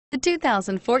The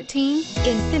 2014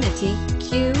 Infiniti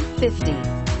Q50.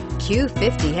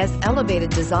 Q50 has elevated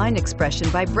design expression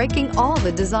by breaking all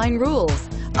the design rules.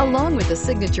 Along with the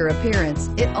signature appearance,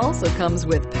 it also comes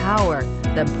with power.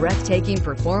 The breathtaking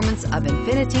performance of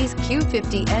Infiniti's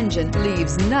Q50 engine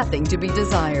leaves nothing to be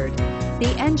desired.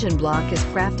 The engine block is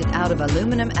crafted out of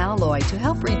aluminum alloy to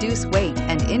help reduce weight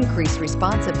and increase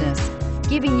responsiveness,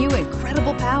 giving you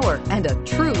incredible power and a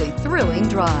truly thrilling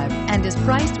drive, and is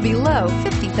priced below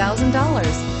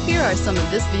 $50,000. Here are some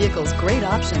of this vehicle's great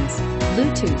options: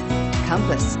 Bluetooth,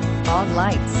 compass, fog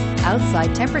lights,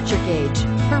 outside temperature gauge,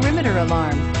 perimeter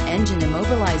alarm, engine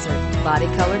immobilizer, body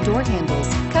color door handles.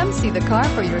 Come see the car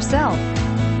for yourself.